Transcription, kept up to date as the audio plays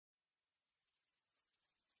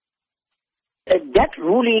That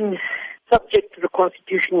ruling subject to the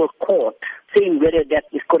Constitutional Court saying whether that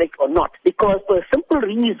is correct or not. Because for a simple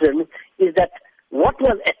reason is that what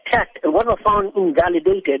was attacked and what was found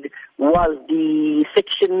invalidated was the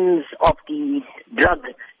sections of the Drug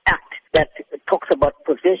Act that talks about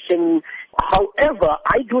possession. However,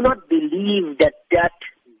 I do not believe that that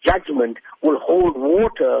judgment will hold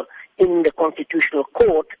water in the Constitutional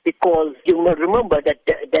Court, because you must remember that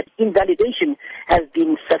that invalidation has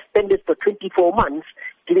been suspended for 24 months,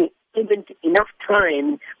 giving even enough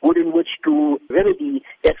time within which to remedy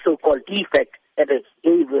that so-called defect that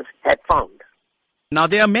Davis had found. Now,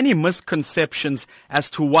 there are many misconceptions as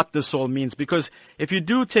to what this all means, because if you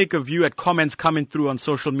do take a view at comments coming through on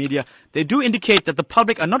social media, they do indicate that the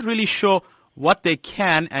public are not really sure what they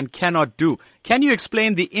can and cannot do. Can you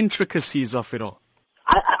explain the intricacies of it all?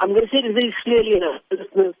 I'm going to say this very clearly, and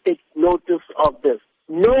listeners take notice of this.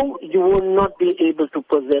 No, you will not be able to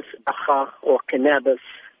possess Dagga or cannabis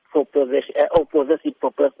for possess it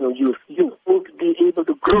for personal use. You won't be able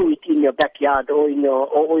to grow it in your backyard or in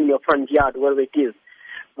your front yard, wherever it is,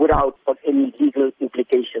 without any legal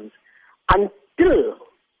implications. Until,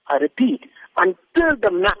 I repeat, until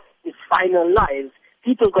the map is finalized,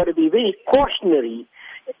 people got to be very cautionary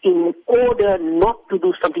in order not to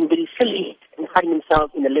do something very silly and find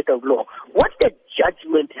themselves in a letter of law. What the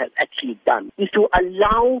judgment has actually done is to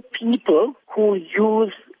allow people who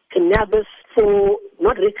use cannabis for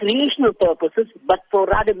not recreational purposes, but for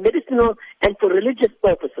rather medicinal and for religious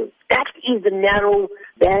purposes. That is the narrow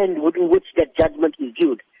band within which that judgment is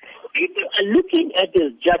viewed. People are looking at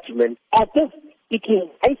this judgment as if it is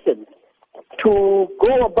licensed to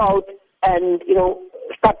go about and,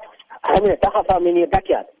 start having a Dagga farm in your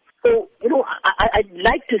backyard. So, I'd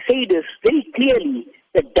like to say this very clearly,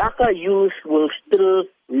 that Dagga use will still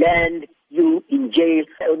land you in jail,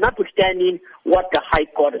 notwithstanding what the High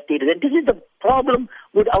Court has stated. And this is the problem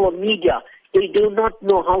with our media. They do not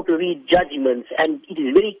know how to read judgments, and it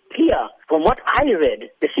is very clear from what I read,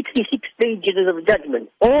 the 66 pages of judgment.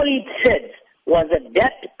 All it said was that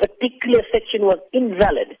that particular section was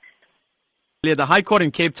invalid. The High Court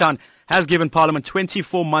in Cape Town has given Parliament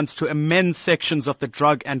 24 months to amend sections of the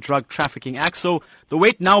Drug and Drug Trafficking Act. So the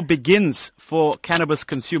wait now begins for cannabis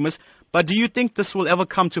consumers. But do you think this will ever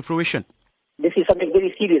come to fruition? This is something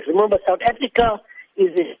very serious. Remember, South Africa is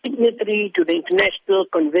a signatory to the International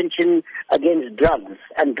Convention Against Drugs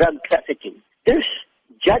and Drug Trafficking. This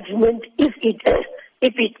judgment, if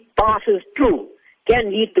it passes through,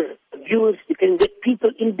 can lead to abuse. You can get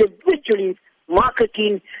people individually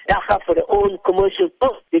marketing Dagga for their own commercial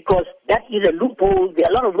purpose, because that is a loophole. There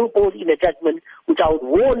are a lot of loopholes in the judgment, which I would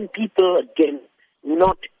warn people against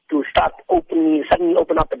not to suddenly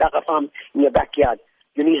open up a Dagga farm in your backyard.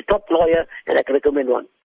 You need a top lawyer, and I can recommend one.